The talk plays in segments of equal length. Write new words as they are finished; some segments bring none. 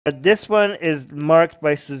This one is marked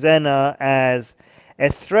by Susanna as a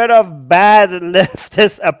threat of bad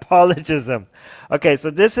leftist apologism. Okay, so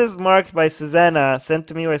this is marked by Susanna, sent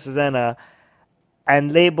to me by Susanna,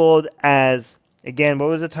 and labeled as, again, what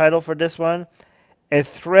was the title for this one? A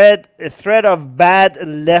threat of bad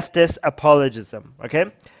leftist apologism.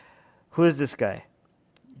 Okay, who is this guy?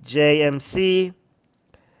 JMC.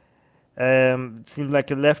 Seems like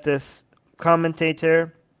a leftist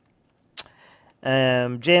commentator.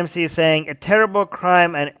 JMC is saying a terrible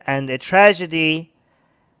crime and a tragedy.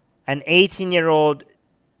 An 18-year-old.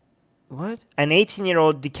 What? An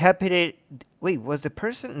 18-year-old decapitated. Wait, was the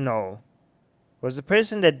person? No. Was the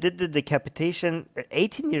person that did the decapitation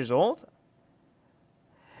 18 years old?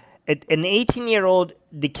 An 18-year-old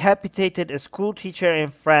decapitated a school teacher in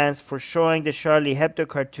France for showing the Charlie Hebdo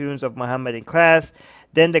cartoons of Muhammad in class.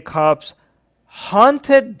 Then the cops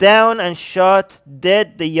hunted down and shot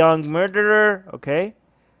dead the young murderer. Okay.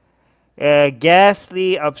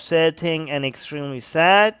 Ghastly, upsetting, and extremely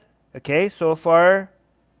sad. Okay, so far,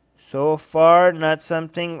 not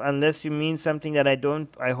something, unless you mean something that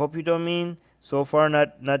I hope you don't mean. So far,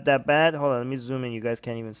 not that bad. Hold on, let me zoom in. You guys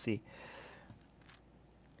can't even see.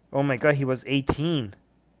 Oh my god, he was 18.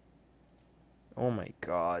 Oh my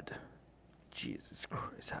god. Jesus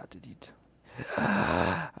Christ, how did he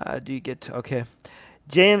how do you get to... Okay.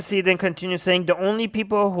 JMC then continues saying, the only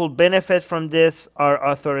people who'll benefit from this are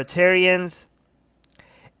authoritarians,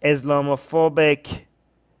 Islamophobic,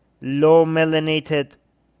 low-melanated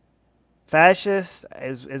fascists.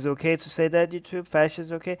 Is okay to say that, YouTube?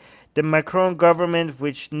 Fascists, okay? The Macron government,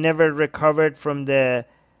 which never recovered from the...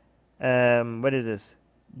 what is this?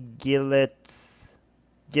 Gillets,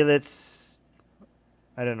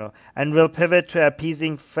 I don't know, and will pivot to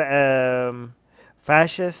appeasing fascists.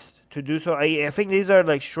 To do so, I think these are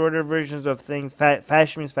like shorter versions of things.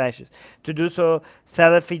 Fascist means fascist. To do so,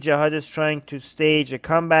 Salafi jihadists trying to stage a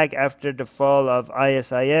comeback after the fall of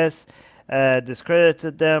ISIS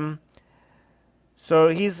discredited them. So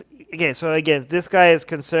he's okay. So again, this guy is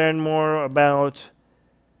concerned more about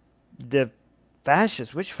the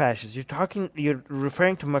fascists. Which fascists? You're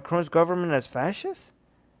referring to Macron's government as fascist?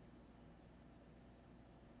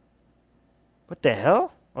 What the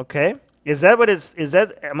hell? Okay. Is that what it's... Is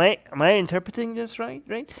that... Am I interpreting this right?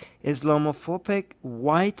 Right? Islamophobic,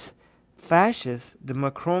 white, fascist, the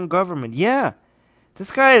Macron government. Yeah.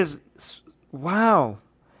 This guy is... Wow.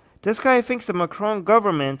 This guy thinks the Macron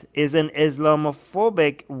government is an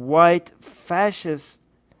Islamophobic, white, fascist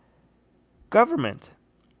government.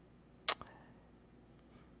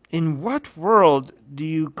 In what world do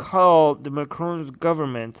you call the Macron's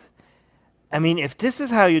government... I mean, if this is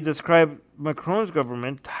how you describe Macron's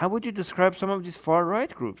government, how would you describe some of these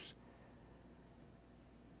far-right groups?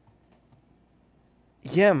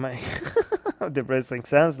 Yeah, my depressing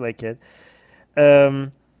sounds like it.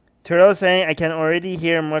 Terrell saying, I can already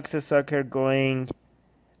hear Marxist Zucker going,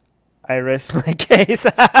 I rest my case.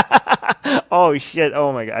 Oh shit!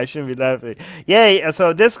 Oh my god! I shouldn't be laughing. Yeah.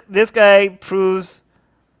 So this guy proves.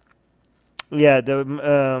 Yeah,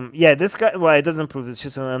 this guy. Well, it doesn't prove. It's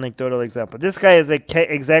just an anecdotal example. This guy is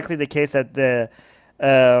exactly the case that the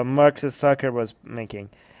Marxist Zucker was making.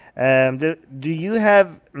 Do you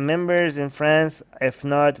have members in France? If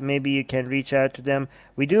not, maybe you can reach out to them.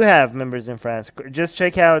 We do have members in France. Just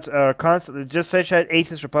check out our consulate. Just search out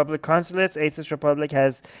Atheist Republic consulates. Atheist Republic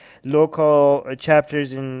has local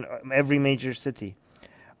chapters in every major city.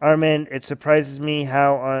 Armin, it surprises me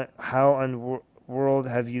how world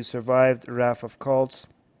have you survived wrath of cults.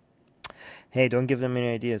 Hey, don't give them any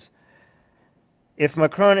ideas. If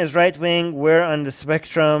Macron is right-wing, where on the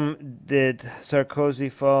spectrum did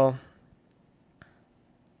Sarkozy fall?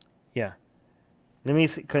 Yeah. Let me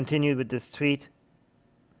continue with this tweet.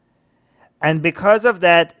 And because of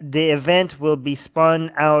that, the event will be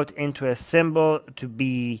spun out into a symbol to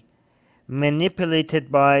be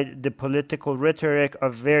manipulated by the political rhetoric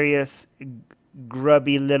of various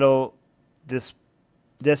grubby little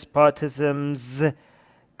despotisms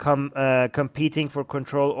competing for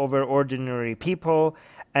control over ordinary people,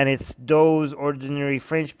 and it's those ordinary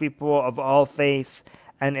French people of all faiths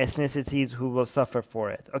and ethnicities who will suffer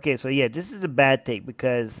for it. Okay, so yeah, this is a bad take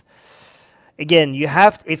because, again, you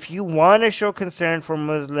have if you want to show concern for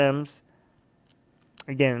Muslims,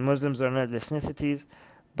 again, Muslims are not ethnicities,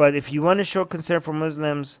 but if you want to show concern for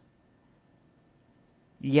Muslims,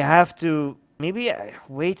 you have to maybe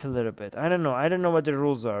wait a little bit. I don't know. I don't know what the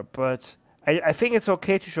rules are, but I think it's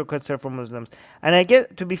okay to show concern for Muslims. And I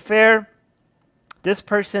get, to be fair, this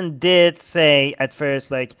person did say at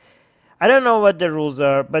first, like, I don't know what the rules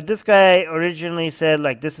are, but this guy originally said,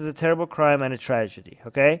 like, this is a terrible crime and a tragedy,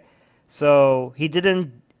 okay? So he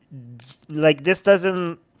didn't like this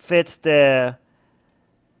doesn't fit the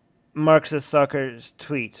Marxist sucker's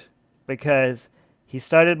tweet, because he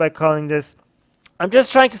started by calling this. I'm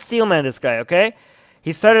just trying to steelman this guy, okay?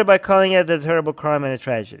 He started by calling it a terrible crime and a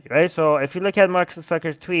tragedy, right? So if you look at Marxist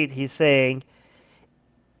sucker's tweet, he's saying,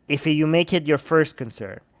 if you make it your first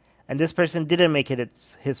concern, and this person didn't make it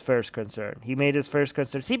his first concern. He made his first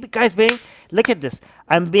concern. See, guys, look at this.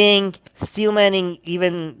 I'm being steelmanning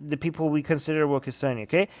even the people we consider Wokistani,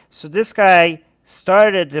 okay? So this guy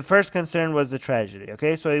started, the first concern was the tragedy,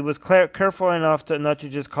 okay? So he was careful enough to not to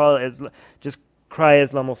just call it, just cry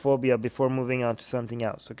Islamophobia before moving on to something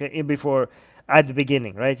else, okay? Before, at the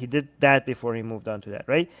beginning, right? He did that before he moved on to that,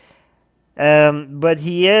 right? But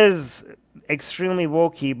he is extremely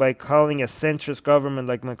wokey by calling a centrist government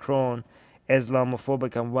like Macron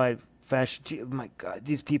Islamophobic and white fascist. Oh my God,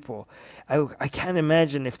 these people! I can't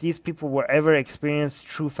imagine if these people were ever experienced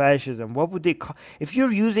true fascism. What would they call? If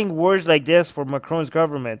you're using words like this for Macron's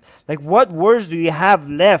government, like what words do you have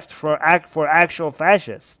left for actual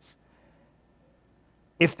fascists?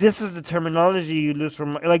 If this is the terminology you use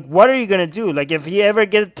from, like, what are you gonna do? Like, if you ever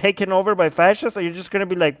get taken over by fascists, are you just gonna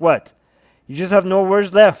be like, what? You just have no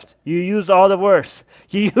words left. You used all the words.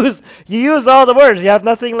 You use all the words. You have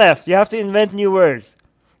nothing left. You have to invent new words.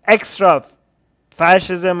 Extra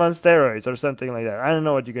fascism on steroids or something like that. I don't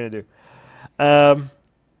know what you're gonna do.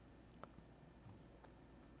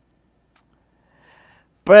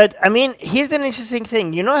 But I mean, here's an interesting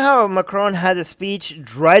thing. You know how Macron had a speech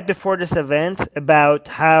right before this event about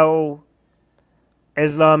how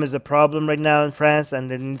Islam is a problem right now in France and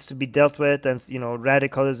it needs to be dealt with, and you know,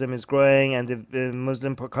 radicalism is growing and the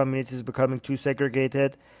Muslim community is becoming too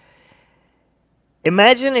segregated.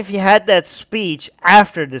 Imagine if he had that speech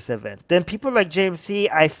after this event. Then people like James C.,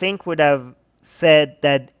 I think, would have said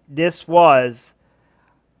that this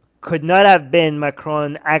could not have been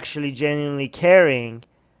Macron actually genuinely caring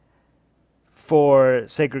for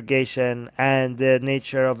segregation and the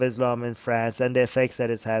nature of Islam in France and the effects that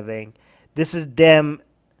it's having. This is them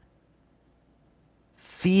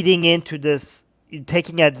feeding into this,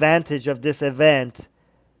 taking advantage of this event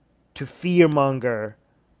to fearmonger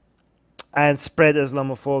and spread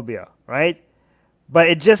Islamophobia, right? But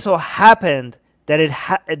it just so happened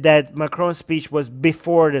that that Macron's speech was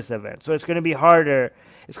before this event, so it's going to be harder.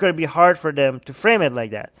 It's going to be hard for them to frame it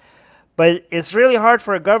like that. But it's really hard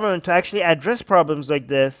for a government to actually address problems like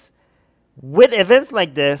this with events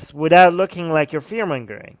like this without looking like you're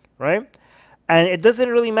fearmongering, right? And it doesn't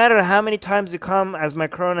really matter how many times you come as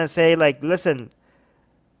Macron and say, like, listen,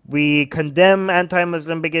 we condemn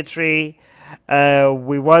anti-Muslim bigotry.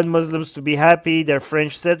 We want Muslims to be happy. They're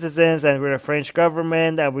French citizens, and we're a French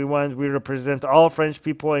government, and we represent all French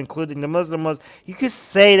people, including the Muslims. You could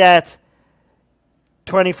say that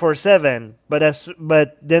 24/7,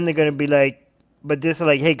 but then they're gonna be like, but this is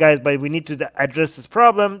like, hey guys, but we need to address this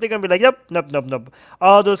problem. They're gonna be like, nope.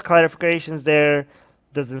 All those clarifications there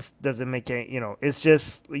doesn't make any, you know, it's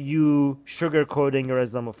just you sugarcoating your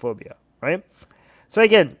Islamophobia, right? So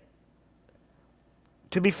again,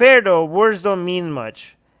 to be fair though, words don't mean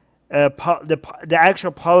much. The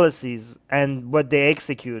actual policies and what they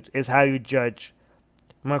execute is how you judge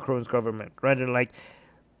Macron's government, rather than like,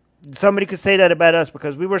 somebody could say that about us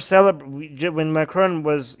because we were when Macron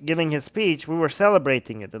was giving his speech, we were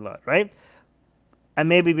celebrating it a lot, right? And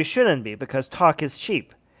maybe we shouldn't be, because talk is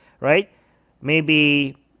cheap, right?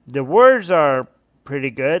 Maybe the words are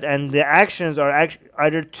pretty good and the actions are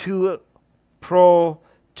either too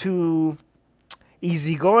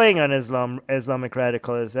easygoing on Islamic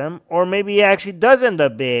radicalism, or maybe it actually does end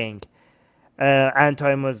up being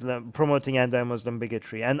anti-Muslim, promoting anti-Muslim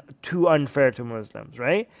bigotry and too unfair to Muslims,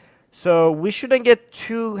 right? So we shouldn't get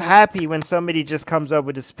too happy when somebody just comes up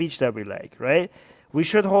with a speech that we like, right? We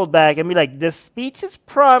should hold back and be like, this speech is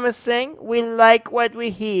promising, we like what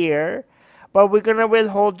we hear, but we're going to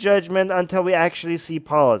withhold judgment until we actually see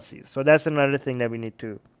policies. So that's another thing that we need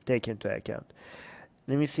to take into account.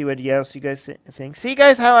 Let me see what else you guys are saying. See,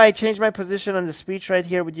 guys, how I changed my position on the speech right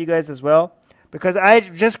here with you guys as well? Because I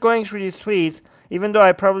just going through these tweets, even though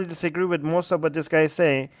I probably disagree with most of what this guy is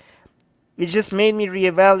saying, it just made me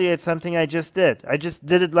reevaluate something I just did. I just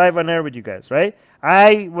did it live on air with you guys, right?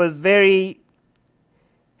 I was very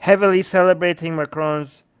heavily celebrating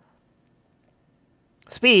Macron's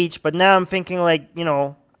speech, but now I'm thinking, like, you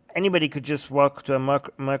know, anybody could just walk to a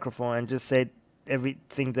microphone and just say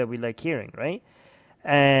everything that we like hearing, right?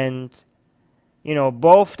 And, you know,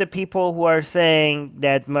 both the people who are saying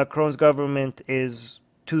that Macron's government is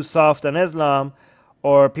too soft on Islam,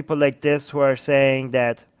 or people like this who are saying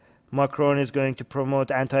that Macron is going to promote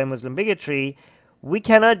anti-Muslim bigotry, we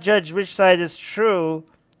cannot judge which side is true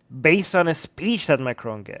based on a speech that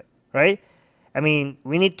Macron gave, right? I mean,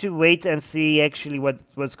 we need to wait and see actually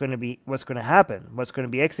what's going to happen, what's going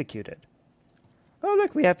to be executed. Oh,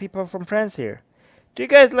 look, we have people from France here. Do you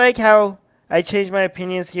guys like how I changed my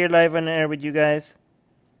opinions here live on air with you guys?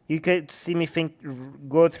 You could see me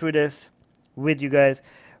go through this with you guys.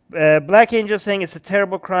 Black Angel saying it's a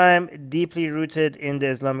terrible crime, deeply rooted in the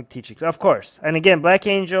Islamic teachings. Of course. And again, Black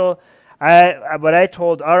Angel, what I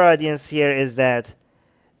told our audience here is that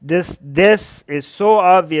this is so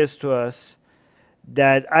obvious to us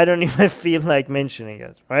that I don't even feel like mentioning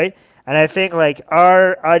it, right? And I think like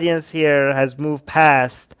our audience here has moved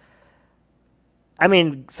past. I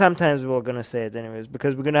mean, sometimes we're gonna say it anyways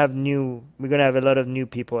because we're gonna have a lot of new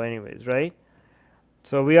people anyways, right?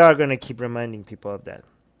 So we are gonna keep reminding people of that.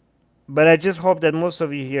 But I just hope that most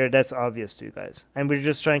of you here, that's obvious to you guys, and we're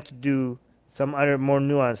just trying to do some other more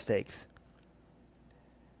nuanced takes.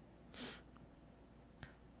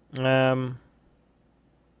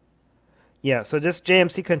 Yeah, so this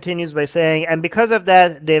JMC continues by saying, and because of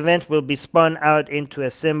that, the event will be spun out into a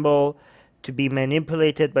symbol to be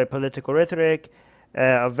manipulated by political rhetoric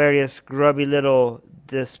of various grubby little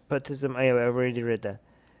despotism. I've already read that.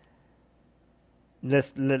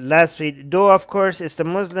 Last week, though of course it's the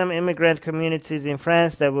Muslim immigrant communities in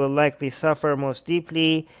France that will likely suffer most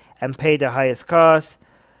deeply and pay the highest cost.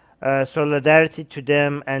 Solidarity to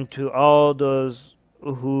them and to all those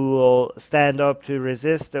who will stand up to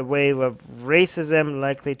resist the wave of racism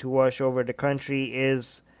likely to wash over the country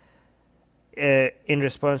is in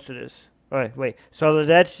response to this. Wait.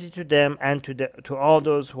 Solidarity to them and to all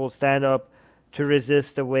those who will stand up to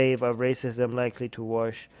resist the wave of racism likely to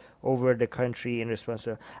wash over the country in response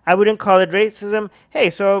to. I wouldn't call it racism. Hey,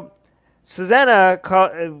 so Susanna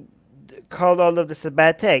called all of this a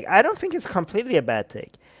bad take. I don't think it's completely a bad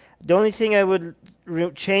take. The only thing I would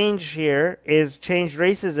change here is change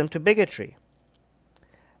racism to bigotry.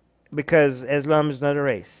 Because Islam is not a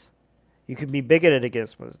race. You can be bigoted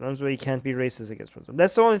against Muslims, but you can't be racist against Muslims.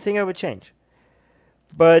 That's the only thing I would change.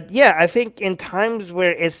 But yeah, I think in times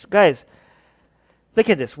where it's... Guys, look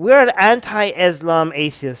at this. We're an anti-Islam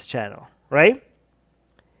atheist channel, right?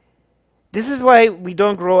 This is why we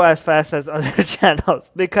don't grow as fast as other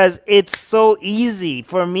channels. Because it's so easy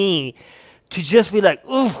for me to just be like,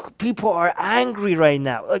 "Ooh, people are angry right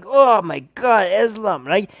now. Like, oh my God, Islam."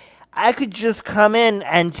 Like, I could just come in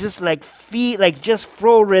and just like just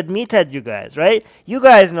throw red meat at you guys, right? You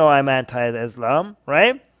guys know I'm anti-Islam,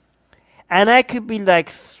 right? And I could be like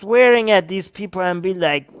swearing at these people and be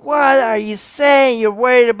like, "What are you saying? You're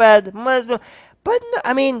worried about Muslim?" But no,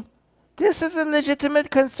 I mean, this is a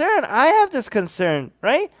legitimate concern. I have this concern,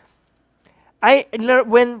 right?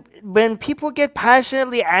 When people get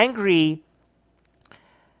passionately angry,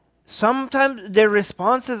 sometimes their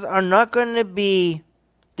responses are not going to be,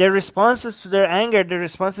 their responses to their anger, their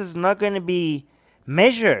responses are not going to be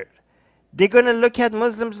measured. They're going to look at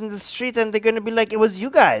Muslims in the street and they're going to be like, it was you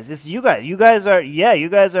guys. It's you guys. You guys are, yeah, you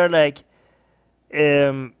guys are like,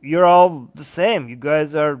 you're all the same. You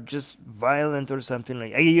guys are just violent or something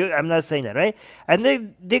like that. I'm not saying that, right? And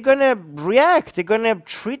they're going to react. They're going to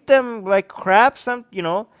treat them like crap. They're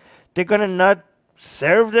going to not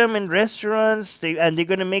serve them in restaurants, and they're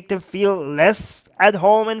going to make them feel less at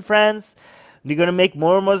home in France. They're going to make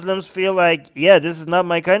more Muslims feel like, yeah, this is not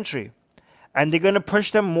my country. And they're going to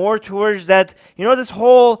push them more towards that, this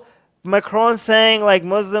whole Macron saying like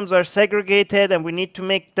Muslims are segregated and we need to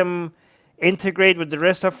make them integrate with the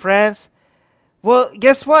rest of France. Well,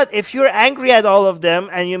 guess what? If you're angry at all of them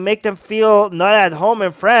and you make them feel not at home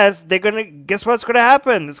in France, guess what's going to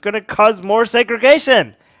happen? It's going to cause more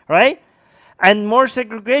segregation, right? And more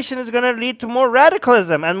segregation is going to lead to more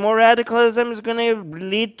radicalism. And more radicalism is going to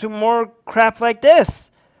lead to more crap like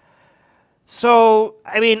this. So,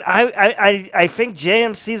 I mean, I think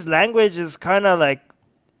JMC's language is kind of like,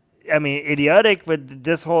 idiotic with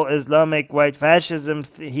this whole Islamic white fascism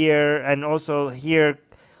here. And also here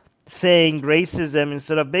saying racism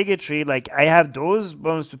instead of bigotry. Like, I have those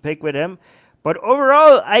bones to pick with him. But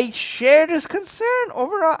overall, I share this concern.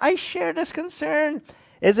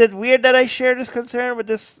 Is it weird that I share this concern with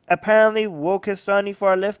this apparently wokistani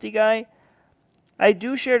far lefty guy? I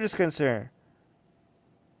do share this concern.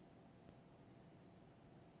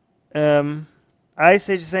 Ice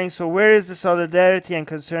Age is saying, so where is the solidarity and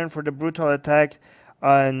concern for the brutal attack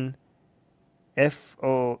on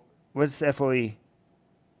what's FOE?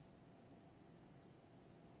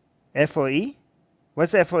 FOE?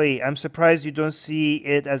 What's FOE? I'm surprised you don't see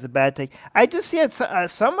it as a bad take. I do see it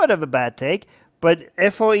somewhat of a bad take. But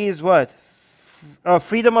FOE is what?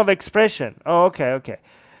 Freedom of expression. Oh, okay.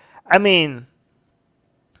 I mean,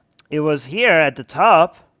 it was here at the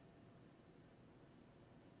top.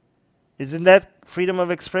 Isn't that freedom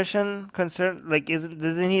of expression concern? Like,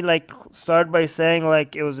 doesn't he like start by saying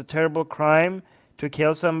like it was a terrible crime to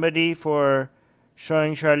kill somebody for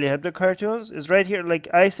showing Charlie Hebdo cartoons? It's right here. Like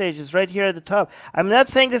Ice Age is right here at the top. I'm not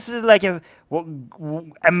saying this is like a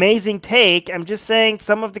amazing take. I'm just saying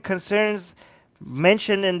some of the concerns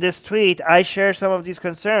mentioned in this tweet. I share some of these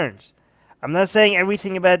concerns. I'm not saying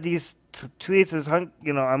everything about these tweets is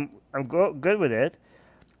good with it.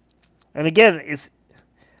 And again,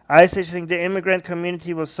 I think the immigrant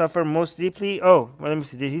community will suffer most deeply. Oh, well, let me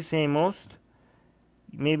see. Did he say most?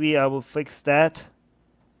 Maybe I will fix that.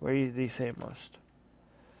 Where did he say most?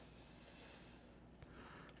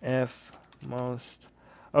 F most.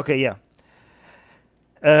 Okay, yeah.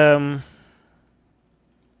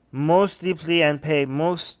 Most deeply and pay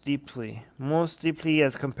most deeply. Most deeply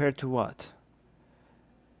as compared to what?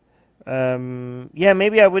 Yeah,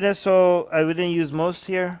 maybe I wouldn't use most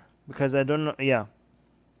here because I don't know. Yeah.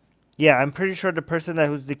 Yeah, I'm pretty sure the person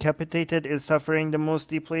who's decapitated is suffering the most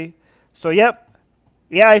deeply. So, yep.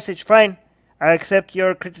 Yeah, I said fine. I accept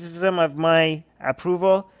your criticism of my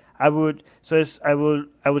approval. I will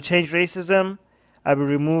change racism. I will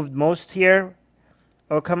remove most here.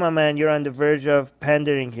 Oh, come on, man! You're on the verge of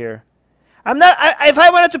pandering here. I'm not. If I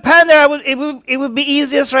wanted to pander, it would be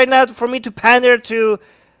easiest right now for me to pander to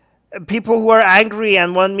people who are angry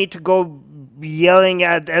and want me to go yelling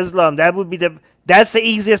at Islam. That's the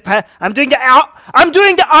easiest. I'm doing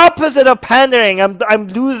the opposite of pandering. I'm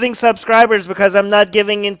losing subscribers because I'm not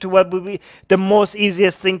giving into what would be the most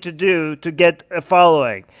easiest thing to do to get a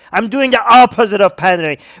following. I'm doing the opposite of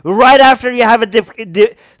pandering. Right after you have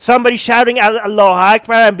somebody shouting Allahu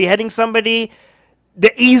Akbar and beheading somebody,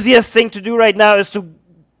 the easiest thing to do right now is to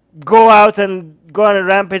go out and go on a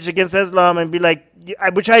rampage against Islam and be like,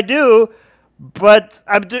 which I do, but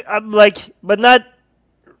but not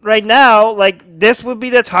right now. Like, this would be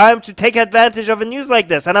the time to take advantage of a news like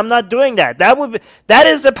this, and I'm not doing that. That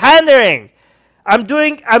is the pandering. I'm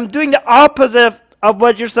doing the opposite of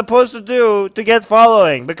what you're supposed to do to get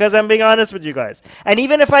following, because I'm being honest with you guys. And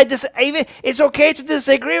even if it's okay to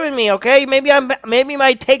disagree with me, okay? Maybe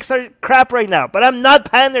my takes are crap right now, but I'm not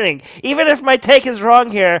pandering. Even if my take is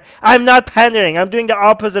wrong here, I'm not pandering. I'm doing the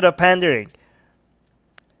opposite of pandering.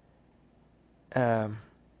 Oh,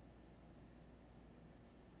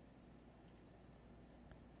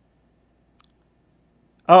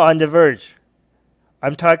 on the verge.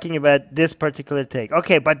 I'm talking about this particular take.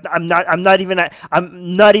 Okay, but I'm not even at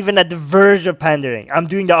the verge of pandering. I'm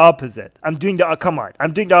doing the opposite. I'm doing the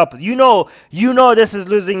opposite. You know this is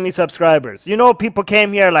losing me subscribers. You know, people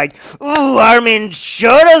came here like, ooh, Armin, show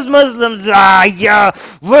us Muslims. Yeah,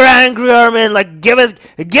 we're angry, Armin. Like, give it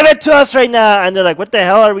to us right now. And they're like, what the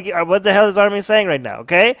hell is Armin saying right now?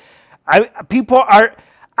 Okay,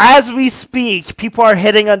 as we speak, people are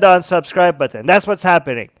hitting on the unsubscribe button. That's what's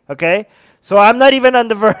happening. Okay. So I'm not even on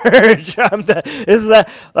the verge.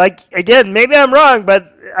 Again, maybe I'm wrong,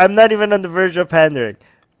 but I'm not even on the verge of pandering.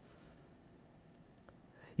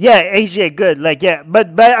 Yeah, AJ, good. Like, yeah,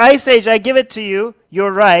 but by Ice Age, I give it to you.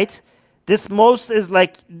 You're right. This most is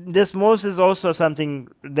also something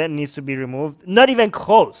that needs to be removed. Not even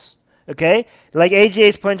close. Okay, like AJ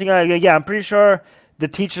is pointing out. Yeah, I'm pretty sure the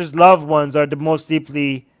teacher's loved ones are the most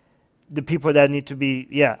deeply the people that need to be.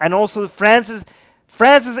 Yeah, and also France's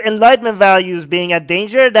enlightenment values being at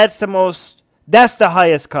danger, that's the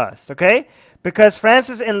highest cost, okay? Because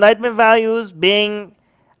France's enlightenment values being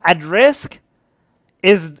at risk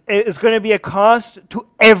is going to be a cost to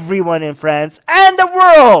everyone in France and the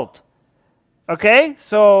world. Okay?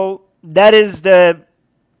 So that is the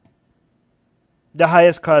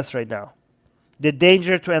highest cost right now. The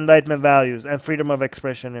danger to enlightenment values and freedom of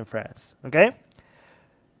expression in France. Okay?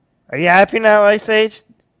 Are you happy now, Ice Age?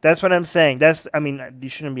 That's what I'm saying. You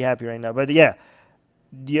shouldn't be happy right now, but yeah,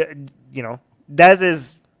 that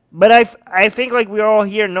is. But I think like we all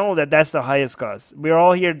here know that that's the highest cost. We're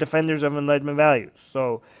all here defenders of enlightenment values,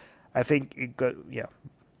 so I think yeah.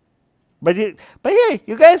 But yeah,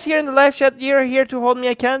 you guys here in the live chat, you're here to hold me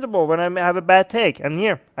accountable when I have a bad take. I'm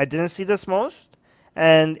here. I didn't see this most,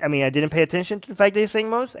 and I didn't pay attention to the fact that he's saying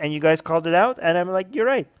most, and you guys called it out, and I'm like, you're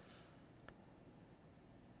right.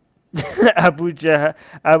 Abu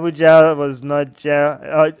Jahl was not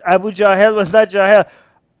Jahl. Abu Jahel was not Jahel.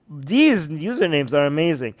 These usernames are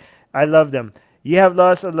amazing. I love them. You have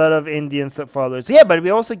lost a lot of Indian followers. Yeah, but we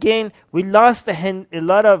lost a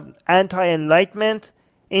lot of anti-enlightenment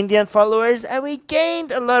Indian followers, and we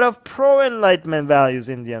gained a lot of pro-enlightenment values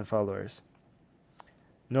Indian followers.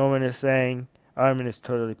 No one is saying Armin is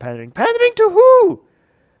totally pandering. Pandering to who?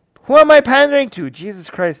 Who am I pandering to? Jesus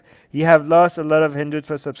Christ. You have lost a lot of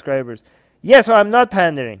Hindutva subscribers. Yeah, so I'm not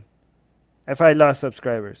pandering. if I lost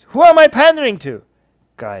subscribers? Who am I pandering to,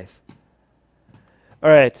 guys? All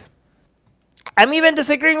right. I'm even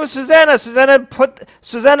disagreeing with Susanna.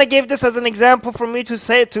 Susanna gave this as an example for me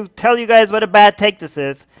to tell you guys what a bad take this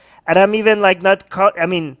is, and I'm even like not. I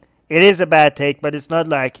mean, it is a bad take, but it's not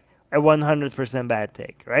like a 100% bad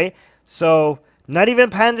take, right? So not even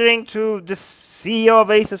pandering to the CEO of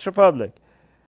Atheist Republic.